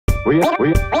We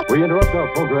interrupt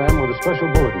our program with a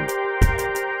special bulletin.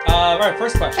 Right,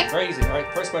 first question, very easy. All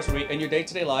right, first question: in your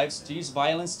day-to-day lives, do you use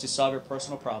violence to solve your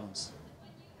personal problems?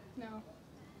 No.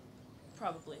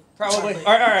 Probably. All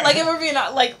right. Like if we're being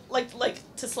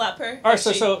like to slap her. All right,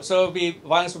 so it'd be,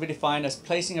 violence would be defined as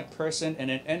placing a person in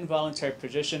an involuntary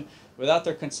position without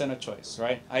their consent or choice,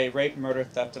 right? I rape, murder,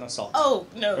 theft, and assault. Oh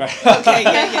no. Right. Okay,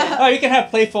 yeah. No, you can have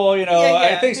playful,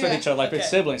 things with yeah. each other, like with Okay.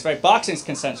 siblings, right? Boxing's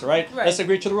consensual, right? Let's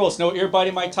agree to the rules. No ear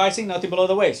biting, Mike Tyson, nothing below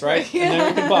the waist, right? Yeah. And then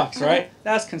we can box, right?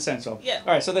 That's consensual. Yeah.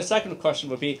 All right. So the second question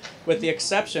would be, with the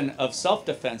exception of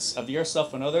self-defense of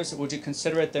yourself and others, would you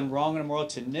consider it then wrong and immoral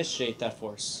to initiate that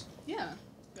force? Yeah.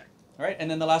 All right. And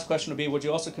then the last question would be, would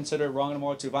you also consider it wrong and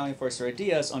immoral to violently force your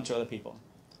ideas onto other people?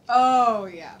 Oh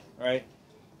yeah. All right.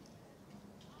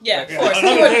 Yeah, of Yeah. course.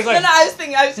 No, No, there's like- I was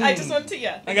thinking. I just want to.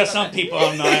 Yeah. I got some people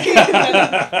I'm not. Yeah, All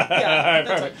right,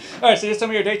 that's perfect. All right, so just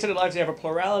some of your day-to-day lives, you have a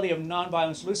plurality of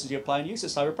non-violent solutions you apply and use to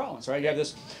solve your problems, right? You have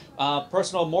this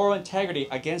personal moral integrity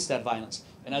against that violence.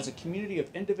 And as a community of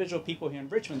individual people here in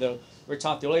Richmond, though, we're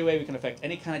taught the only way we can affect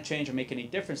any kind of change or make any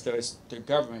difference, though, is through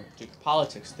government, through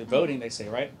politics, through voting, they say,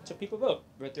 right? So people vote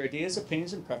with their ideas,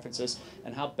 opinions, and preferences,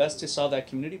 and how best to solve that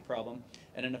community problem.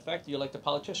 And in effect, you elect a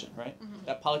politician, right? Mm-hmm.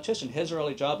 That politician, his or her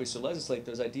only job is to legislate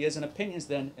those ideas and opinions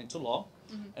then into law.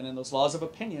 Mm-hmm. And then those laws of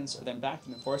opinions are then backed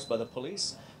and enforced by the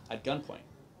police at gunpoint.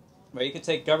 Right? You could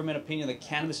take government opinion that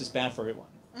cannabis is bad for everyone,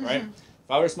 right?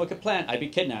 If I were to smoke a plant, I'd be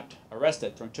kidnapped,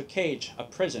 arrested, thrown to a cage, a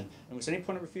prison. And was any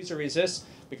point of refuse or resist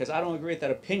because I don't agree with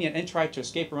that opinion and try to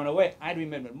escape or run away, I'd be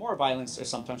met with more violence or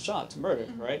sometimes shot to murder,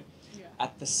 right? Yeah.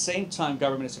 At the same time,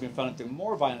 government is being funded through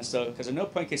more violence, though, because at no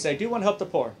point can you say, I do want to help the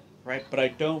poor, right? But I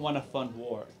don't want to fund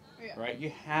war, right?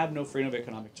 You have no freedom of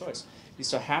economic choice. You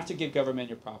still have to give government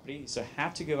your property. You still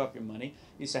have to give up your money.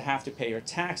 You still have to pay your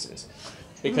taxes.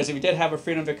 Because if you did have a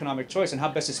freedom of economic choice and how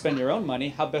best to spend your own money,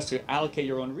 how best to allocate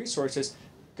your own resources,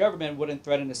 government wouldn't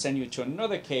threaten to send you to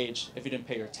another cage if you didn't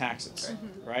pay your taxes,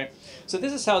 right? So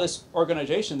this is how this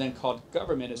organization then called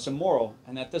government is immoral,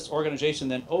 and that this organization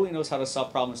then only knows how to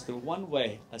solve problems through one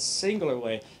way, a singular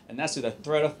way, and that's through the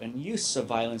threat of and use of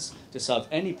violence to solve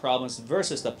any problems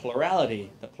versus the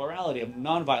plurality of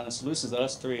nonviolent solutions that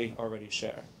us three already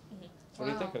share. What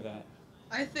do you think of that?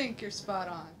 I think you're spot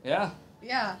on. Yeah?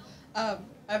 Yeah.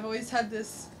 I've always had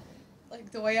this,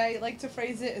 like, the way I like to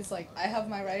phrase it is like, I have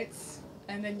my rights,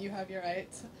 and then you have your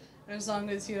rights. And as long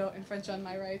as you don't infringe on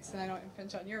my rights and I don't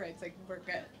infringe on your rights, like, we're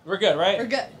good. We're good, right? We're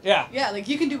good. Yeah. Yeah, like,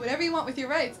 you can do whatever you want with your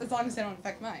rights as long as they don't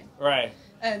affect mine. Right.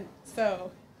 And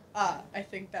so, I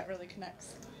think that really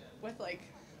connects with, like,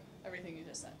 everything you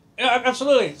just said. Yeah,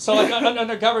 absolutely. So, like,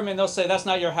 under government, they'll say that's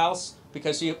not your house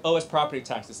because you owe us property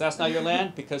taxes. That's not your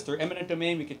land because through eminent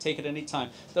domain we could take it any time.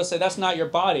 They'll say that's not your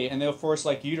body, and they'll force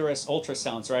like uterus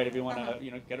ultrasounds, right? If you want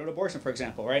to, get an abortion, for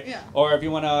example, right? Yeah. Or if you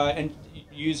want to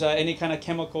use any kind of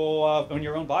chemical on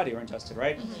your own body or ingested,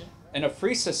 right? In a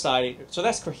free society, so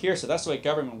that's coercive. That's the way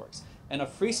government works. In a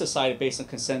free society based on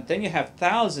consent, then you have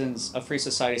thousands of free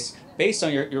societies based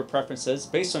on your preferences,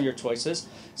 based on your choices.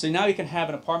 So now you can have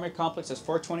an apartment complex that's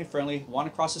 420 friendly, one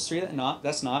across the street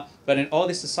that's not. But in all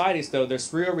these societies, though,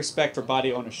 there's real respect for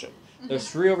body ownership.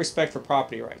 There's real respect for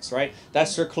property rights, right?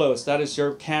 That's your clothes, that is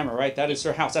your camera, right? That is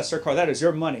your house, that's your car, that is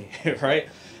your money, right?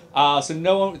 So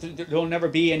there will never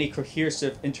be any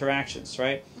coercive interactions,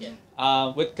 right?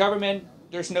 Yeah. With government,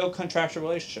 there's no contractual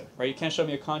relationship, right? You can't show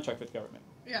me a contract with government.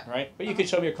 Yeah. Right, but you can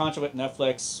show me your contract with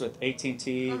Netflix, with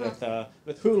AT&T,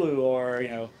 with Hulu,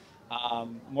 or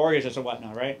mortgages or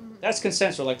whatnot. Right, that's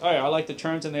consensual. Like, oh yeah, I like the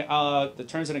terms and the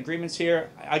terms and agreements here.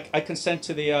 I consent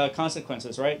to the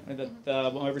consequences. Right,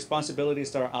 my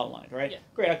responsibilities that are outlined. Right,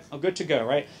 great, I'm good to go.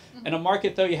 Right, in a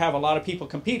market though, you have a lot of people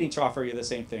competing to offer you the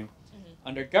same thing.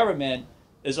 Under government,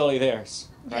 is only theirs.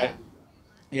 Right,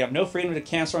 you have no freedom to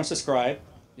cancel or unsubscribe.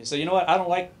 You say, you know what, I don't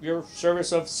like your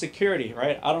service of security,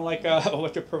 right? I don't like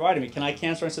what you're providing me. Can I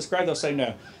cancel and subscribe? They'll say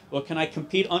no. Well, can I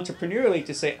compete entrepreneurially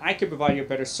to say I could provide you a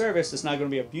better service that's not going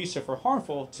to be abusive or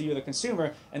harmful to you, the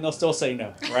consumer, and they'll still say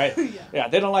no, right? Yeah,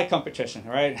 they don't like competition,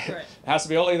 right? It has to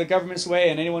be only the government's way,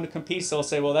 and anyone who competes, they'll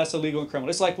say, well, that's illegal and criminal.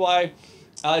 It's like why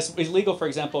it's illegal, for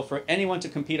example, for anyone to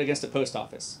compete against the post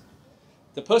office.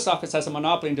 The post office has a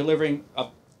monopoly in delivering a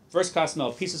first-class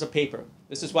mail, pieces of paper.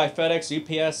 This is why FedEx,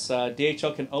 UPS,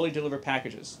 DHL can only deliver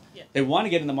packages. Yeah. They want to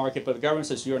get in the market, but the government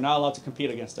says you are not allowed to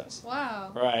compete against us.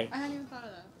 Wow. Right. I hadn't even thought of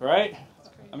that. Right?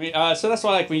 I mean, so that's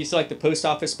why, like, when you see, like, the post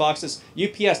office boxes,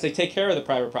 UPS, they take care of the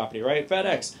private property, right?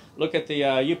 FedEx, look at the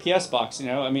UPS box,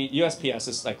 I mean, USPS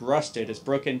is, like, rusted, it's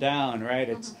broken down, right?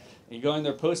 It's you go in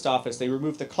their post office, they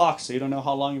remove the clock so you don't know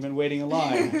how long you've been waiting in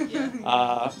line.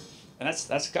 And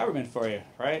that's government for you,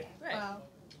 right? Wow.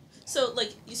 So,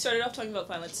 like, you started off talking about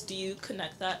violence. Do you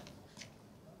connect that?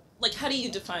 Like, how do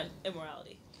you define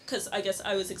immorality? Because I guess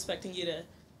I was expecting you to...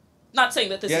 Not saying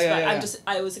that this is bad.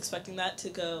 I was expecting that to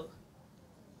go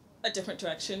a different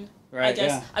direction. Right, I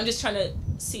guess yeah. I'm just trying to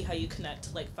see how you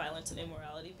connect, like, violence and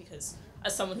immorality, because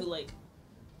as someone who, like,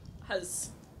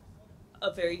 has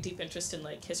a very deep interest in,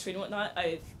 like, history and whatnot,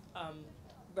 I've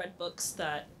read books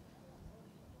that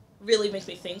really make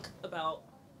me think about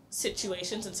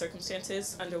situations and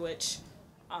circumstances under which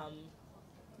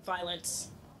violence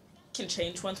can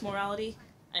change one's morality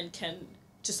and can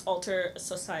just alter a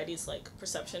society's, like,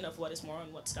 perception of what is moral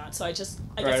and what's not. So I guess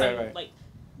I'm like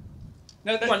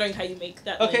wondering how you make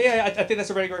that. Okay, link. I think that's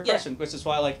a very great question, which is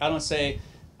why, like, I don't say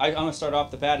I don't start off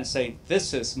the bat and say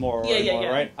this is moral or immoral,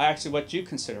 right? I actually what you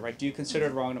consider, right? Do you consider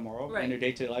it wrong and immoral in your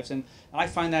day-to-day lives? And I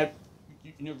find that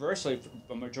universally,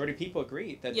 a majority of people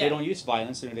agree that they don't use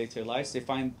violence in their day-to-day lives. They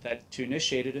find that to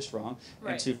initiate it is wrong,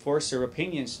 and to force their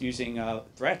opinions using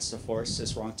threats of force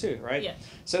is wrong too, right? Yeah.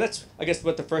 So that's, I guess,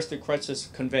 what the first three questions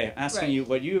convey. Asking you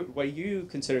what you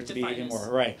consider to be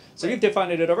immoral, right? So you've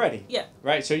defined it already,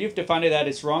 right? So you've defined it that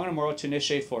it's wrong and immoral to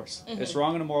initiate force. It's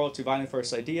wrong and immoral to violently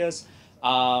force ideas.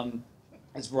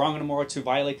 It's wrong and immoral to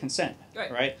violate consent,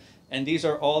 right? And these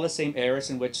are all the same errors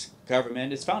in which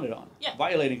government is founded on.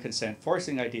 Violating consent,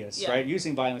 forcing ideas, right?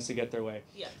 Using violence to get their way.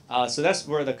 So that's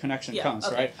where the connection comes,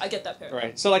 right? I get that part.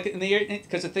 Right. So like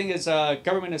because the thing is,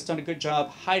 government has done a good job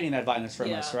hiding that violence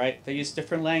from us, right? They use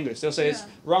different language. They'll say it's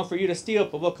wrong for you to steal,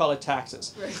 but we'll call it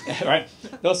taxes, right?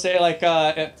 They'll say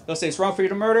it's wrong for you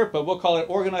to murder, but we'll call it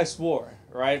organized war,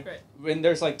 right? When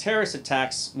there's like terrorist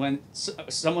attacks, when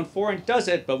someone foreign does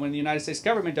it, but when the United States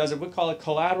government does it, we call it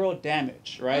collateral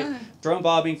damage, right? Drone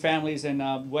bombing families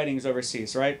and weddings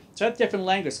overseas, right? So that's different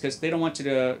language because they don't want you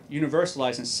to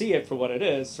universalize and see it for what it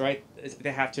is, right?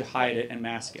 They have to hide it and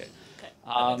mask it.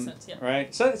 That makes sense,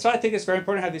 right? So I think it's very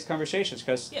important to have these conversations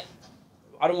because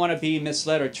I don't want to be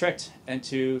misled or tricked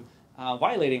into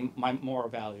violating my moral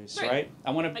values, right? I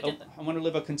want to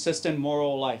live a consistent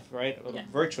moral life, right? A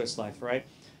virtuous life, right?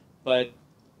 But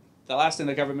the last thing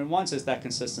the government wants is that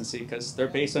consistency because they're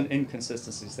based on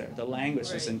inconsistencies there. The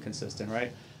language is inconsistent,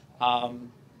 right?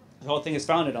 The whole thing is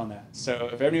founded on that.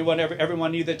 So if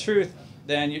everyone knew the truth,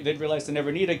 then they'd realize they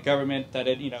never need a government that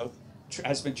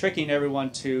has been tricking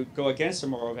everyone to go against their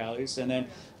moral values, and then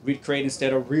we'd create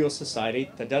instead a real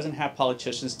society that doesn't have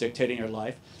politicians dictating your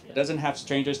life. It doesn't have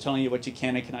strangers telling you what you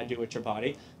can and cannot do with your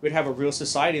body. We'd have a real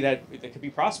society that could be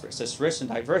prosperous, that's rich and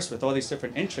diverse with all these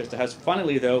different interests, that has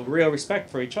finally, though, real respect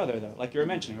for each other, though, like you were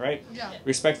mentioning, right?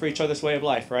 Respect for each other's way of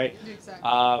life, right? Exactly.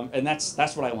 And that's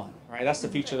what I want, right? That's the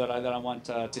future that I want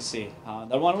to see,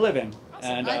 that I want to live in.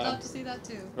 Awesome. And, I'd love to see that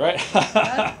too. Right?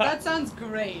 that sounds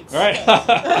great. Right.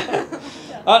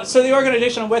 So the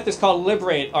organization I'm with is called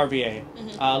Liberate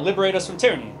RVA. Liberate us from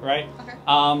tyranny, right?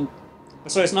 Okay.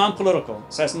 So it's non-political.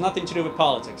 So it has nothing to do with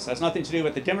politics. It has nothing to do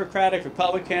with the Democratic,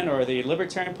 Republican, or the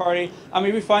Libertarian Party. I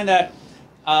mean, we find that,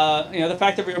 the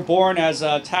fact that we were born as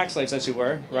tax slaves, as you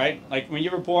were, right? Like when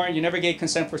you were born, you never gave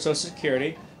consent for Social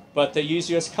Security, but they use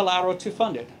you as collateral to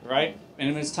fund it, right?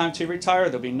 And when it's time to retire,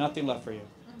 there'll be nothing left for you,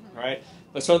 right?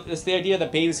 But so it's the idea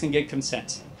that babies can get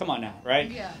consent. Come on now, right?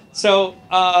 Yeah. So,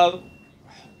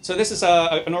 so this is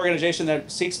an organization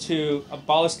that seeks to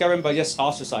abolish government by just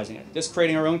ostracizing it, just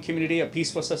creating our own community, a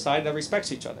peaceful society that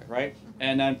respects each other, right?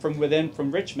 And then from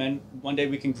Richmond, one day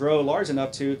we can grow large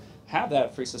enough to have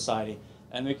that free society,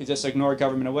 and we can just ignore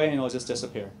government away and it'll just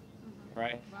disappear,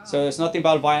 right? Wow. So there's nothing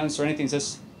about violence or anything, it's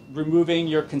just removing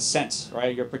your consent,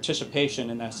 right? Your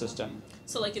participation in that system.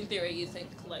 So, like, in theory, you think,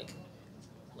 like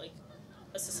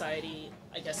a society,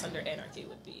 I guess, under anarchy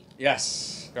would be...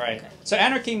 Yes, right. Okay. So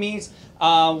anarchy means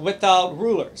without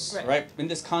rulers, right? In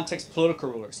this context,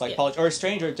 political rulers, like or a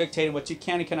stranger dictating what you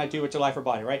can and cannot do with your life or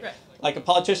body, right? Like a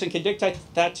politician can dictate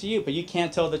that to you, but you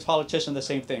can't tell the politician the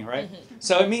same thing, right?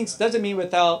 So it doesn't mean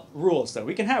without rules, though.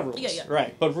 We can have rules,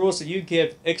 right? But rules that you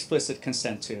give explicit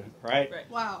consent to, right?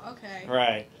 Wow, okay.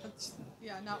 Right. That's,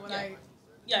 not what I...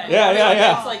 Yeah.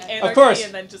 It's like anarchy, of course.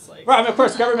 and then just like... Right, I mean, of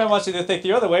course, government wants you to think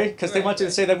the other way, because they want you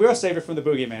to say that we're savior from the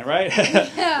boogeyman, right?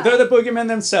 They're the boogeyman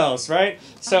themselves, right?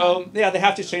 So, they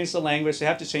have to change the language, they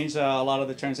have to change a lot of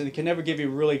the terms, and they can never give you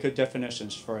really good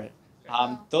definitions for it.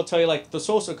 They'll tell you, like, the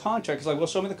social contract is like, well,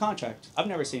 show me the contract. I've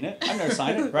never seen it. I've never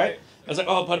signed it, right? I was like,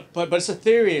 oh, but it's a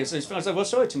theory. I was like, well,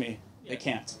 show it to me. They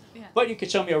can't. But you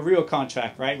could show me a real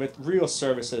contract, right, with real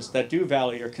services that do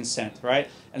value your consent, right?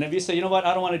 And if you say, you know what,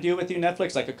 I don't want to deal with you,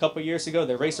 Netflix, like a couple of years ago,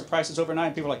 they raised the prices overnight,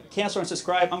 and people are like, cancel and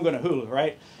subscribe, I'm going to Hulu,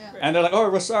 right? And they're like, oh,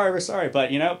 we're sorry,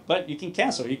 but, but you can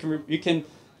cancel. You can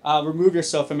remove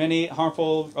yourself from any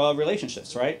harmful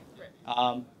relationships, right?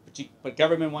 but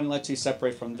government won't let you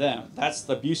separate from them. That's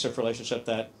the abusive relationship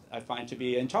that I find to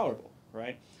be intolerable,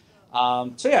 right?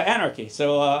 So yeah, anarchy.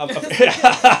 So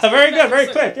very good, very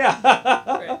quick.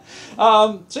 Yeah.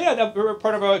 So yeah, we're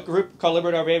part of a group called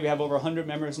Liberty RA. We have over 100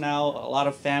 members now. A lot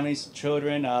of families,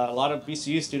 children, a lot of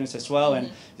BCU students as well,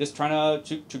 and just trying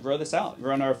to grow this out.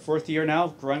 We're on our 4th year now,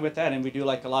 growing with that, and we do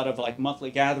like a lot of like monthly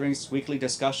gatherings, weekly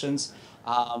discussions.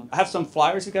 I have some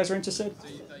flyers. If you guys are interested. So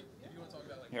you want to talk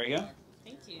about like? Here we go.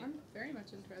 Thank you. I'm very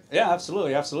much interested. Yeah,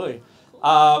 absolutely, absolutely.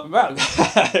 Wow,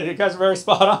 you guys are very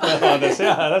spot on on this.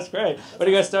 Yeah, that's great. What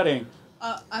are you guys studying?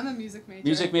 I'm a music major.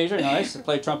 Music major, nice. I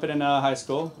played trumpet in high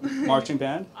school, marching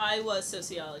band. I was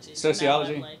sociology.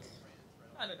 Sociology. Now I'm like,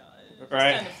 I don't know. It's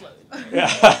Right. kind of floating. Yeah.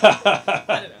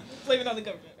 I don't know. Blame it on the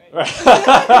government,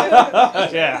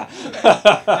 right? Yeah.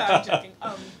 No, I'm joking.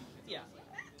 Yeah.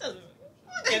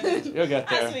 Doesn't. You'll get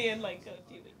there. Ask me in like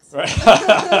a few weeks.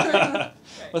 Right.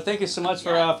 Well, thank you so much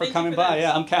for Thank you coming for by. this.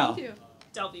 Yeah, I'm Cal. Thank you.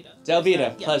 Delvita.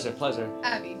 Delvita, Yeah. pleasure, pleasure.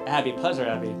 Abby. Abby, pleasure,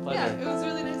 Abby, Yeah, pleasure. it was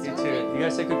really nice You talking. too. You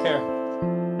guys take good care.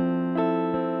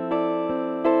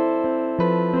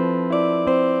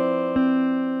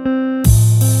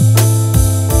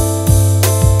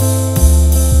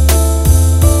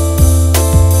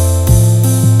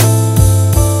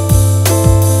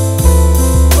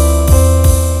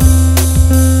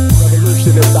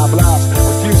 Revolutionist, I blast.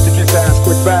 Refuse to kiss ass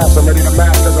quick fast. I'm ready to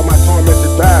mask as on my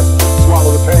tormented past.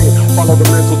 Swallow the pain, follow the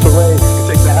mental terrain. It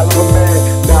takes a hell of a man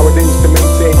nowadays to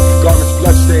maintain garments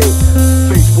bloodstained,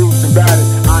 face bruised and battered,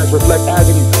 eyes reflect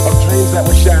agony of dreams that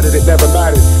were shattered. It never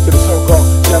mattered to the so-called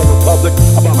general public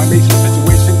about my nation's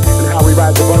situation and how we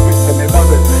rise above it, and they love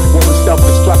it when we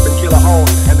self-destruct and kill a home.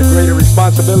 And the greater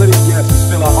responsibility, yes, is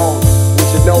still a home. We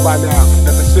should know by now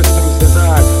that the system is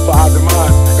designed for our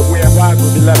demise. If we have lives,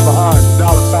 we'll be left behind. The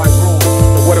dollar signs rule.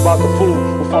 But what about the fool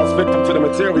who falls victim to the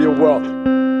material world?